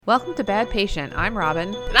Welcome to Bad Patient. I'm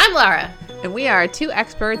Robin. And I'm Laura. And we are two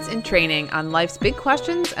experts in training on life's big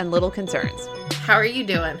questions and little concerns. How are you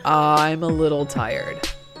doing? I'm a little tired.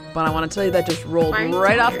 But I want to tell you that just rolled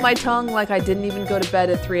right off my tongue like I didn't even go to bed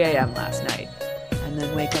at 3 a.m. last night. And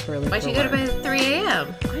then wake up early. Why'd you go to bed at 3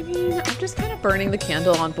 a.m.? I mean, I'm just kind of burning the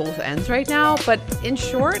candle on both ends right now. But in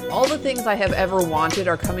short, all the things I have ever wanted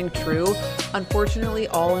are coming true. Unfortunately,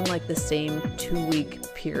 all in like the same 2-week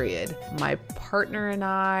period. My partner and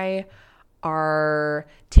I are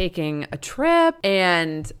taking a trip,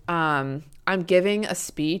 and I'm giving a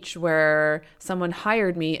speech where someone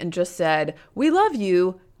hired me and just said, "We love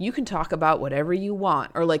you. You can talk about whatever you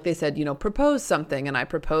want." Or like they said, propose something. And I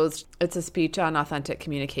proposed, it's a speech on authentic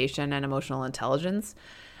communication and emotional intelligence,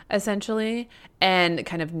 essentially, and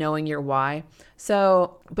kind of knowing your why.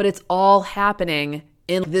 So, but it's all happening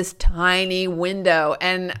in this tiny window.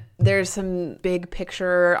 And there's some big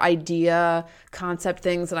picture idea, concept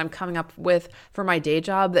things that I'm coming up with for my day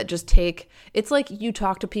job that just it's like you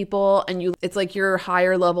talk to people and it's like your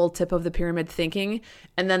higher level tip of the pyramid thinking.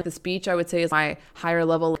 And then the speech, I would say, is my higher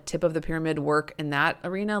level tip of the pyramid work in that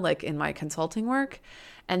arena, like in my consulting work.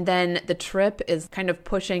 And then the trip is kind of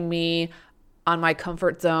pushing me on my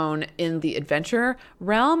comfort zone in the adventure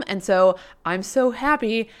realm. And so I'm so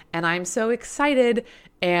happy and I'm so excited,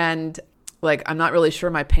 and like, I'm not really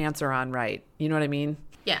sure my pants are on right. You know what I mean?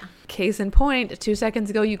 Yeah. Case in point, 2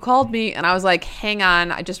 seconds ago, you called me and I was like, hang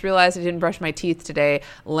on, I just realized I didn't brush my teeth today.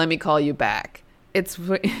 Let me call you back.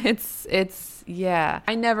 Yeah.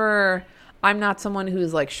 I'm not someone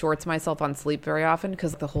who's like shorts myself on sleep very often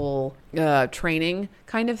because of the whole training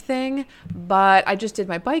kind of thing. But I just did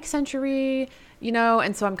my bike century,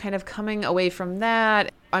 and so I'm kind of coming away from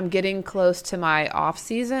that. I'm getting close to my off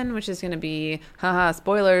season, which is going to be,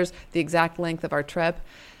 spoilers, the exact length of our trip,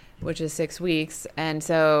 which is 6 weeks. And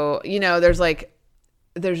so, there's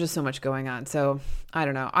just so much going on. So I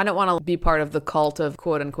don't know. I don't want to be part of the cult of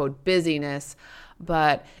quote unquote busyness.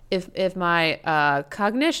 But if my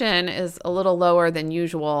cognition is a little lower than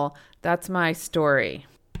usual, that's my story.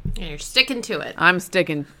 And you're sticking to it. I'm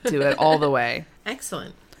sticking to it all the way.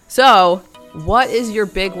 Excellent. So, what is your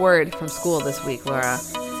big word from school this week, Laura?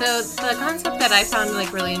 So the concept that I found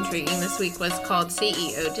really intriguing this week was called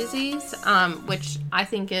CEO disease, which I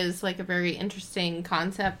think is like a very interesting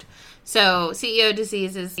concept. So CEO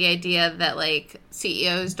disease is the idea that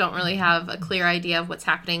CEOs don't really have a clear idea of what's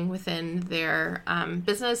happening within their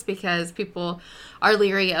business because people are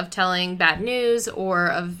leery of telling bad news or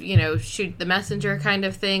of, shoot the messenger kind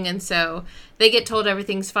of thing. And so they get told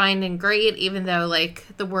everything's fine and great, even though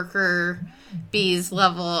the worker bees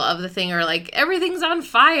level of the thing are everything's on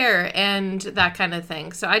fire and that kind of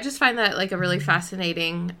thing. So I just find that a really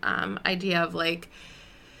fascinating idea of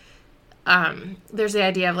there's the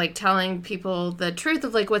idea of telling people the truth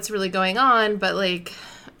of what's really going on, but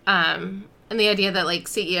and the idea that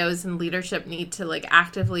CEOs and leadership need to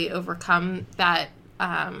actively overcome that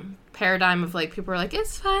paradigm of people are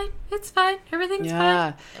it's fine, everything's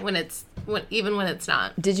fine when it's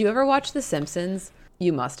not. Did you ever watch The Simpsons?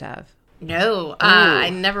 You must have. No,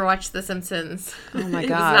 I never watched The Simpsons. Oh my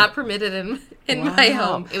God. It was not permitted in my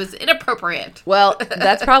home. It was inappropriate. Well,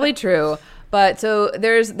 that's probably true. But so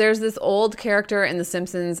there's this old character in The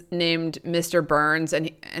Simpsons named Mr. Burns,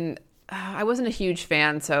 and I wasn't a huge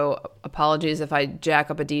fan, so apologies if I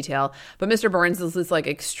jack up a detail. But Mr. Burns is this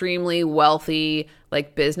extremely wealthy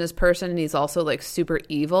business person, and he's also super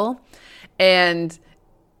evil. And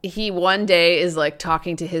he one day is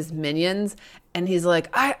talking to his minions, and he's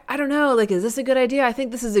I don't know, is this a good idea? I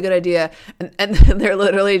think this is a good idea. And they're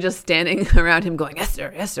literally just standing around him going, yes,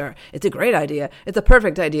 sir. It's a great idea. It's a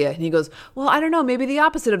perfect idea. And he goes, well, I don't know, maybe the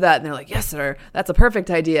opposite of that. And they're like, yes, sir, that's a perfect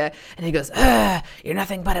idea. And he goes, you're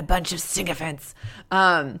nothing but a bunch of sycophants.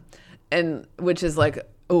 And which is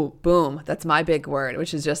oh, boom, that's my big word,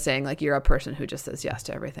 which is just saying you're a person who just says yes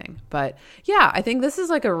to everything. But yeah, I think this is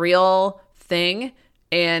a real thing.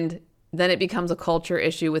 And then it becomes a culture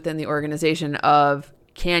issue within the organization of,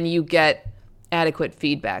 can you get adequate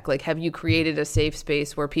feedback? Have you created a safe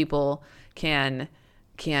space where people can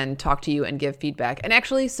talk to you and give feedback? And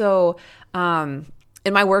actually, so in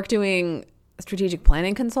my work doing strategic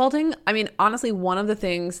planning consulting, I mean, honestly, one of the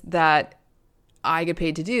things that I get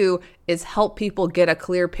paid to do is help people get a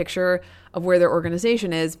clear picture of where their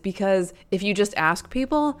organization is, because if you just ask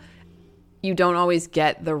people, you don't always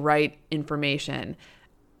get the right information.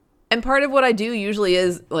 And part of what I do usually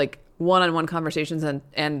is one-on-one conversations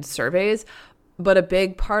and surveys. But a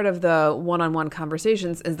big part of the one-on-one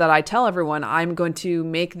conversations is that I tell everyone I'm going to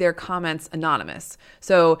make their comments anonymous.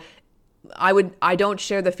 So I don't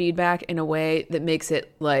share the feedback in a way that makes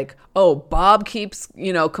it like, oh, Bob keeps,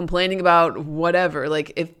 complaining about whatever.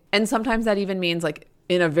 Like and sometimes that even means like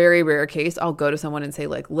in a very rare case, I'll go to someone and say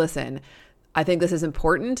like, listen, I think this is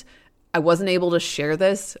important. I wasn't able to share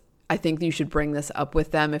this. I think you should bring this up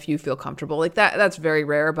with them if you feel comfortable. Like that's very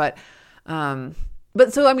rare. But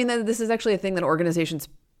so, I mean, this is actually a thing that organizations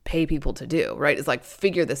pay people to do, right? It's like,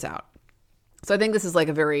 figure this out. So I think this is like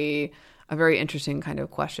a very interesting kind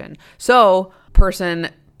of question. So, person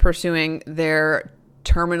pursuing their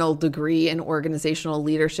terminal degree in organizational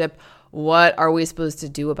leadership, what are we supposed to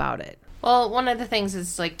do about it? Well, one of the things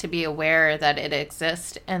is like to be aware that it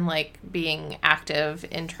exists and like being active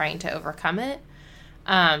in trying to overcome it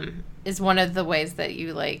is one of the ways that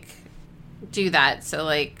you like do that. So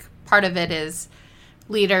like part of it is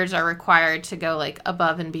leaders are required to go like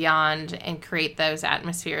above and beyond and create those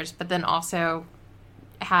atmospheres, but then also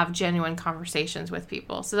have genuine conversations with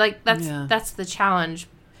people. So like that's the challenge,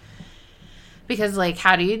 because like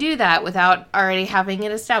how do you do that without already having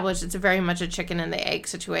it established? It's very much a chicken and the egg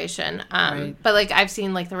situation. Right. But like I've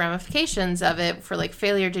seen like the ramifications of it for like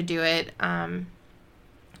failure to do it.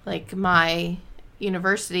 Like my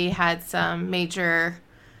university had some major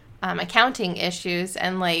accounting issues,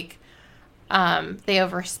 and like they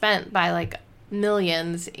overspent by like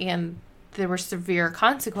millions, and there were severe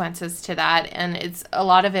consequences to that. And a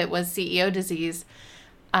lot of it was CEO disease.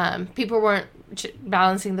 People weren't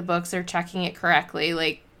balancing the books or checking it correctly.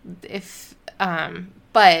 Like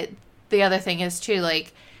but the other thing is too,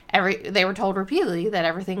 like they were told repeatedly that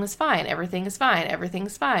everything was fine. Everything is fine. Everything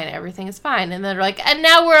is fine. Everything is fine. And then they're like, and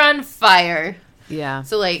now we're on fire. Yeah.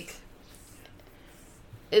 So like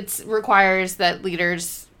it requires that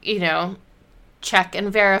leaders, check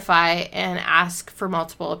and verify and ask for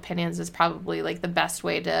multiple opinions is probably like the best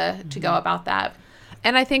way to go about that.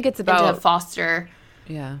 And I think it's about to foster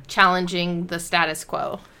challenging the status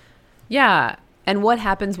quo. Yeah. And what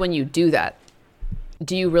happens when you do that?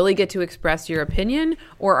 Do you really get to express your opinion,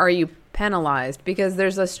 or are you penalized? Because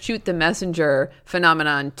there's a shoot the messenger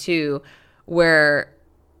phenomenon too, where,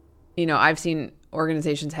 I've seen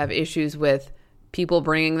organizations have issues with people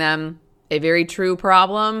bringing them a very true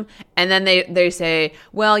problem, and then they say,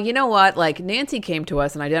 well, you know what, like Nancy came to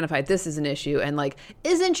us and identified this as an issue, and like,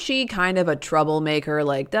 isn't she kind of a troublemaker,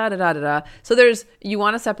 like da da da da da. So you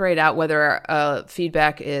want to separate out whether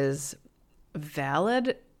feedback is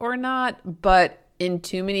valid or not, but in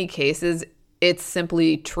too many cases it's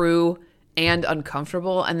simply true and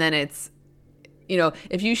uncomfortable, and then it's,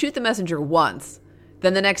 if you shoot the messenger once,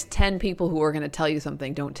 then the next 10 people who are going to tell you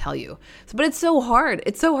something don't tell you. So, but it's so hard.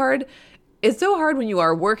 It's so hard when you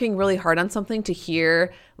are working really hard on something to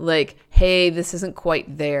hear like, hey, this isn't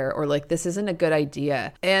quite there, or like, this isn't a good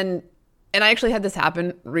idea. And I actually had this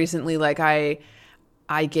happen recently. Like I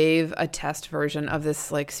gave a test version of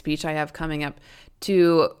this like speech I have coming up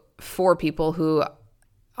to 4 people who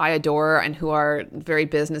I adore and who are very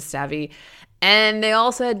business savvy. And they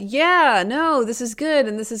all said, yeah, no, this is good,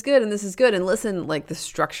 and this is good, and this is good. And listen, like the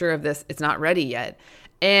structure of this, it's not ready yet.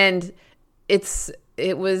 And it's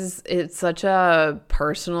such a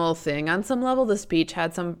personal thing on some level. The speech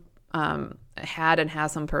had and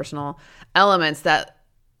has some personal elements that,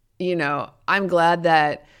 I'm glad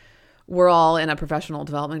that we're all in a professional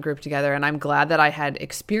development group together. And I'm glad that I had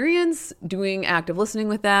experience doing active listening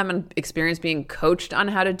with them and experience being coached on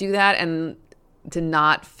how to do that, and to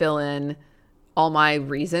not fill in all my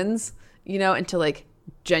reasons, and to like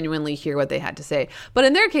genuinely hear what they had to say. But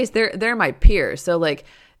in their case, they're my peers. So like,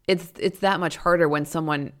 it's that much harder when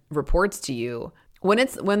someone reports to you. When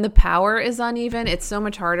the power is uneven, it's so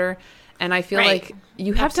much harder. And I feel like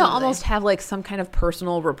you have to almost have like some kind of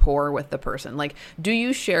personal rapport with the person. Like, do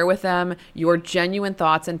you share with them your genuine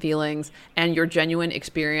thoughts and feelings and your genuine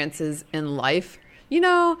experiences in life?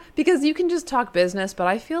 Because you can just talk business, but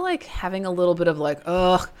I feel like having a little bit of like,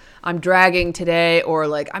 ugh, I'm dragging today, or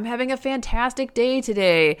like, I'm having a fantastic day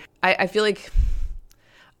today. I feel like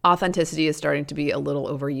authenticity is starting to be a little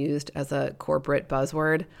overused as a corporate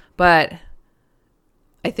buzzword. But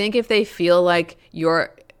I think if they feel like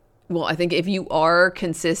I think if you are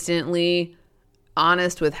consistently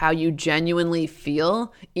honest with how you genuinely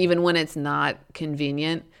feel, even when it's not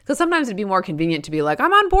convenient, because sometimes it'd be more convenient to be like,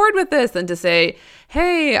 I'm on board with this, than to say,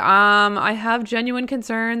 hey, I have genuine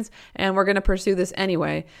concerns and we're going to pursue this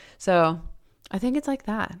anyway. So I think it's like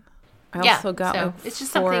that. I also got like it's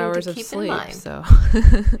just 4 hours to of keep sleep. In mind. So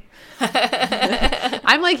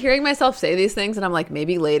I'm like hearing myself say these things, and I'm like,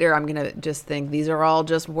 maybe later I'm going to just think these are all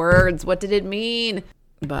just words. What did it mean?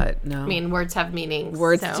 But no. I mean, words have meanings.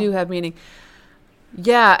 Words do have meaning.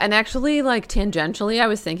 Yeah, and actually, like, tangentially, I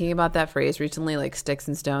was thinking about that phrase recently, like, sticks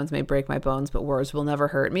and stones may break my bones, but words will never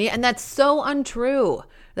hurt me. And that's so untrue.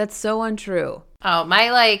 That's so untrue. Oh,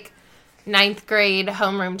 my, like, ninth grade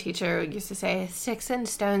homeroom teacher used to say, sticks and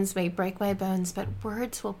stones may break my bones, but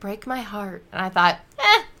words will break my heart. And I thought,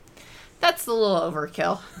 that's a little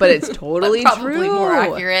overkill. But it's totally but probably true. more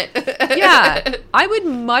accurate. Yeah. I would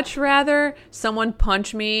much rather someone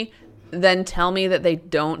punch me than tell me that they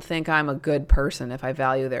don't think I'm a good person if I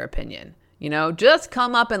value their opinion. You know, just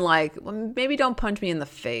come up and like, well, maybe don't punch me in the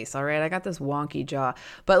face, all right? I got this wonky jaw.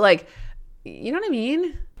 But like, you know what I mean?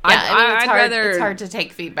 Yeah, I'd hard, rather... It's hard to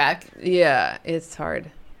take feedback. Yeah, it's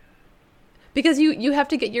hard. Because you have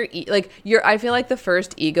to get your I feel like the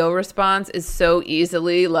first ego response is so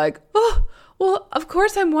easily like, oh, well, of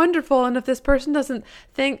course I'm wonderful. And if this person doesn't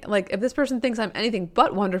think, like, if this person thinks I'm anything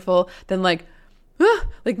but wonderful, then like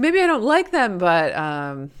maybe I don't like them, but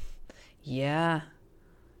yeah.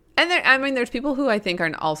 And there's people who I think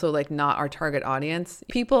are also like not our target audience.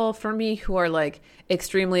 People for me who are like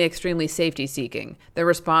extremely, extremely safety seeking. Their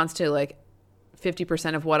response to like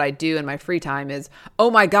 50% of what I do in my free time is, oh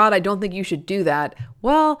my God, I don't think you should do that.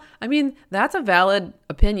 Well, I mean, that's a valid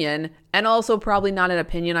opinion, and also probably not an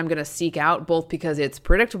opinion I'm going to seek out, both because it's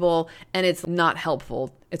predictable and it's not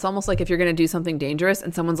helpful. It's almost like if you're going to do something dangerous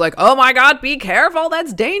and someone's like, oh my God, be careful,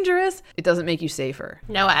 that's dangerous. It doesn't make you safer.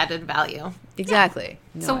 No added value. Exactly.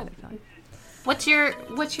 Yeah. No so added value. What's your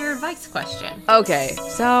advice question? Okay,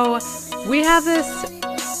 so we have this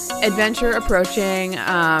adventure approaching.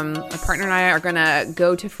 My partner and I are going to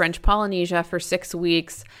go to French Polynesia for 6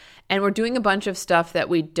 weeks, and we're doing a bunch of stuff that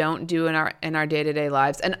we don't do in our day-to-day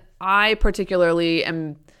lives. And I particularly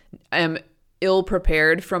am ill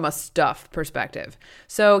prepared from a stuff perspective.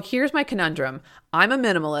 So here's my conundrum. I'm a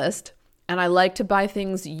minimalist, and I like to buy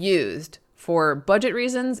things used for budget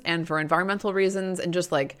reasons and for environmental reasons, and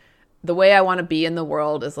just like the way I want to be in the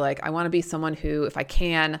world is like, I want to be someone who, if I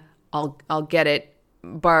can, I'll get it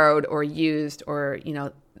borrowed or used, or, you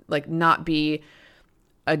know, like not be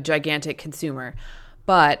a gigantic consumer.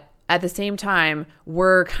 But at the same time,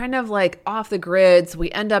 we're kind of like off the grid. So we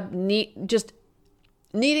end up just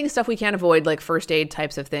needing stuff we can't avoid, like first aid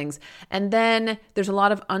types of things. And then there's a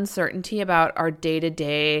lot of uncertainty about our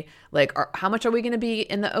day-to-day, like how much are we going to be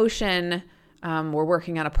in the ocean? We're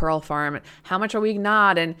working on a pearl farm. How much are we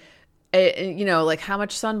not? And you know, like how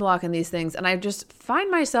much sunblock and these things. And I just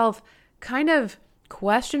find myself kind of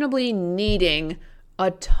questionably needing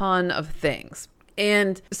a ton of things.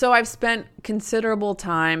 And so I've spent considerable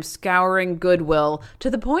time scouring Goodwill to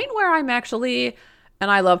the point where I'm actually,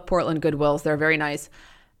 and I love Portland Goodwills, they're very nice.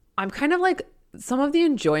 I'm kind of like, some of the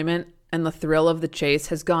enjoyment and the thrill of the chase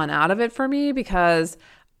has gone out of it for me because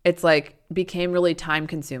it's like became really time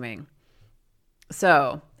consuming.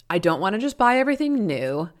 So I don't want to just buy everything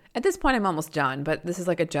new. At this point, I'm almost done, but this is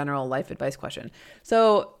like a general life advice question.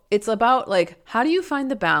 So it's about like, how do you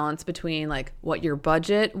find the balance between like what your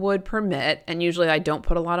budget would permit? And usually I don't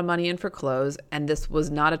put a lot of money in for clothes, and this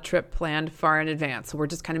was not a trip planned far in advance. So we're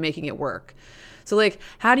just kind of making it work. So like,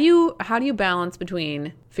 how do you balance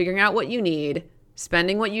between figuring out what you need,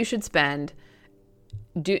 spending what you should spend,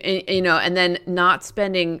 and then not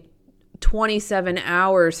spending 27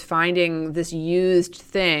 hours finding this used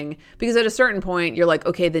thing, because at a certain point you're like,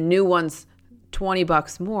 okay, the new one's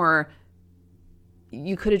 $20 more.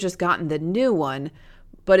 You could have just gotten the new one,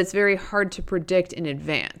 but it's very hard to predict in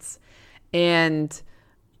advance. And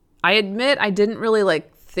I admit I didn't really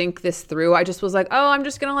like think this through. I just was like, oh, I'm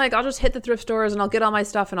just going to like, I'll just hit the thrift stores and I'll get all my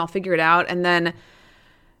stuff and I'll figure it out. And then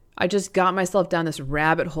I just got myself down this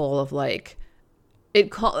rabbit hole of like,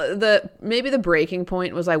 maybe the breaking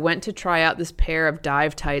point was I went to try out this pair of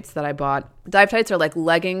dive tights that I bought. Dive tights are like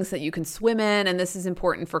leggings that you can swim in, and this is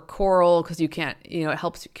important for coral because you can't, it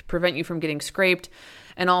helps prevent you from getting scraped.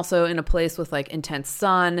 And also in a place with like intense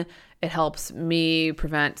sun, it helps me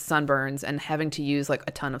prevent sunburns and having to use like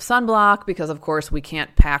a ton of sunblock, because of course we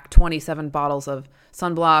can't pack 27 bottles of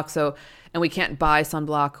sunblock. So, and we can't buy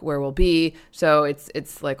sunblock where we'll be. So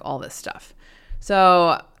it's like all this stuff.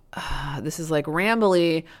 So this is like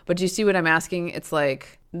rambly, but do you see what I'm asking? It's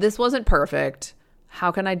like, this wasn't perfect.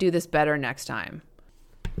 How can I do this better next time?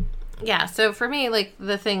 Yeah, so for me, like,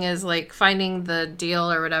 the thing is, like, finding the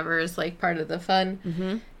deal or whatever is, like, part of the fun.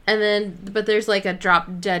 Mm-hmm. And then, but there's, like, a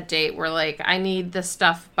drop-dead date where, like, I need the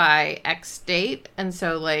stuff by X date. And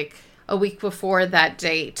so, like, a week before that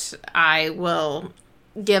date, I will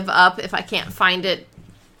give up if I can't find it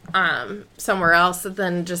somewhere else,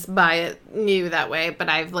 then just buy it new that way. But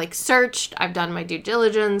I've, like, searched, I've done my due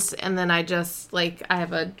diligence, and then I just, like, I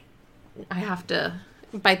have to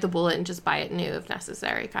bite the bullet and just buy it new if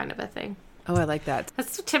necessary, kind of a thing. Oh, I like that.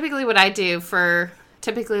 That's typically what I do for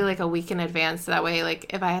typically like a week in advance. That way, like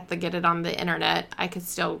if I have to get it on the internet, I could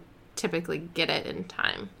still typically get it in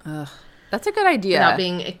time. That's a good idea. Without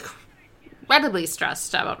being incredibly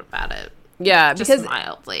stressed out about it. Yeah, just because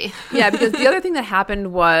mildly. Yeah, because the other thing that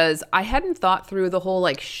happened was I hadn't thought through the whole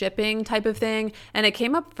like shipping type of thing, and it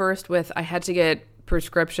came up first with I had to get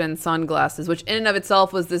prescription sunglasses, which in and of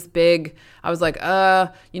itself was this big. I was like, I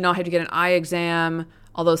had to get an eye exam.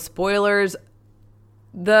 Although spoilers,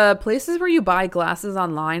 the places where you buy glasses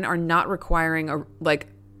online are not requiring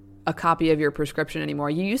a copy of your prescription anymore.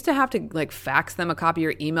 You used to have to like fax them a copy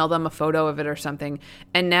or email them a photo of it or something.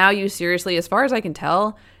 And now you seriously, as far as I can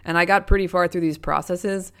tell, and I got pretty far through these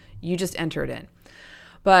processes, you just enter it in.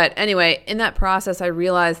 But anyway, in that process, I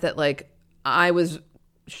realized that like I was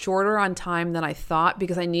shorter on time than I thought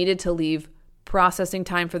because I needed to leave processing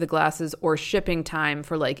time for the glasses or shipping time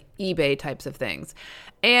for like eBay types of things.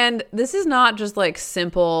 And this is not just like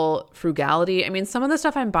simple frugality. I mean, some of the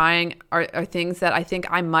stuff I'm buying are things that I think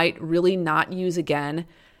I might really not use again,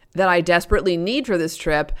 that I desperately need for this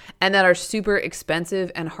trip, and that are super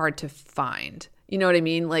expensive and hard to find. You know what I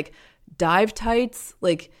mean? Like dive tights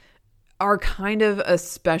like are kind of a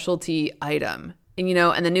specialty item. And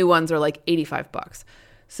and the new ones are like $85.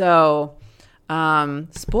 So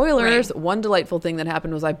spoilers, right. One delightful thing that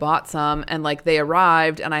happened was I bought some and like they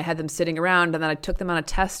arrived and I had them sitting around, and then I took them on a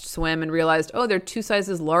test swim and realized, they're 2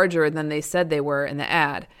 sizes larger than they said they were in the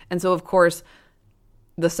ad. And so of course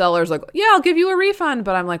the seller's like, yeah, I'll give you a refund.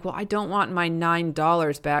 But I'm like, well, I don't want my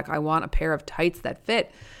 $9 back. I want a pair of tights that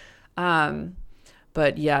fit.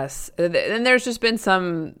 But yes, and there's just been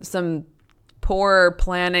some poor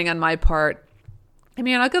planning on my part. I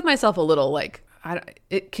mean, I'll give myself a little like,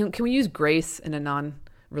 can we use grace in a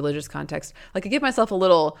non-religious context? Like I give myself a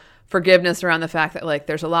little forgiveness around the fact that like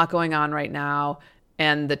there's a lot going on right now,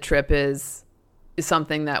 and the trip is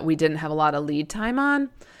something that we didn't have a lot of lead time on.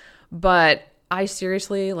 But I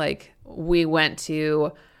seriously, like, we went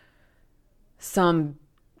to some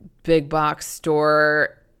big box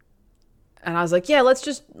store and I was like, yeah, let's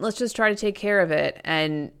just try to take care of it,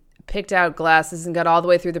 and picked out glasses and got all the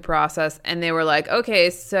way through the process. And they were like, okay,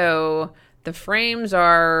 so the frames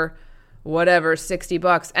are whatever,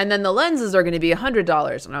 $60. And then the lenses are going to be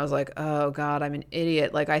 $100. And I was like, oh God, I'm an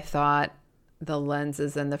idiot. Like I thought the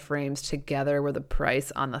lenses and the frames together were the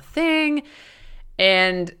price on the thing.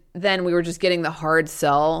 And then we were just getting the hard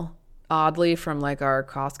sell, oddly, from like our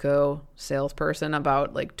Costco salesperson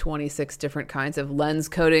about like 26 different kinds of lens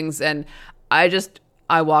coatings. And I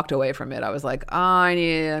walked away from it. I was like, I'm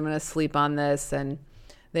going to sleep on this. And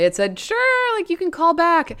they had said, sure, like you can call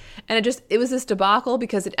back. And it was this debacle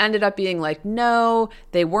because it ended up being like, no,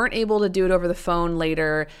 they weren't able to do it over the phone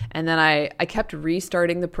later. And then I kept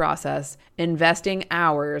restarting the process, investing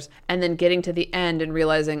hours, and then getting to the end and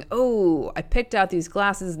realizing, oh, I picked out these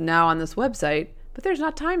glasses now on this website, but there's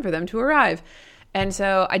not time for them to arrive. And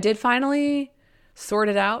so I did finally sort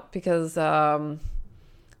it out because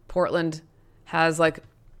Portland has like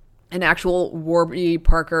an actual Warby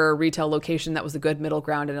Parker retail location that was a good middle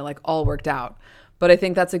ground, and it like all worked out. But I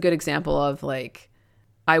think that's a good example of like,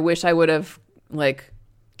 I wish I would have like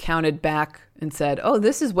counted back and said, oh,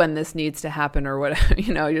 this is when this needs to happen or whatever,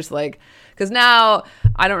 just like, because now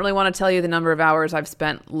I don't really want to tell you the number of hours I've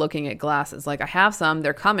spent looking at glasses. Like I have some,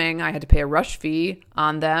 they're coming. I had to pay a rush fee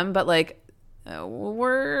on them, but like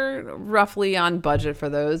we're roughly on budget for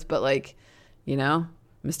those. But like,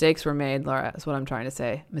 mistakes were made, Laura, is what I'm trying to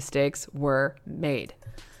say. Mistakes were made.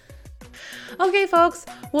 Okay, folks.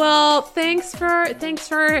 Well, thanks for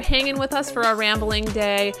hanging with us for a rambling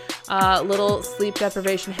day. Little sleep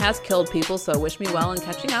deprivation has killed people, so wish me well in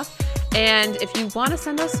catching up. And if you want to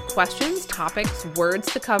send us questions, topics, words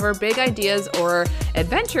to cover, big ideas, or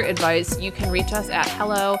adventure advice, you can reach us at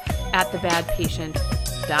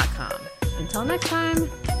hello@thebadpatient.com. Until next time,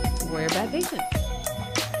 we're Bad Patient.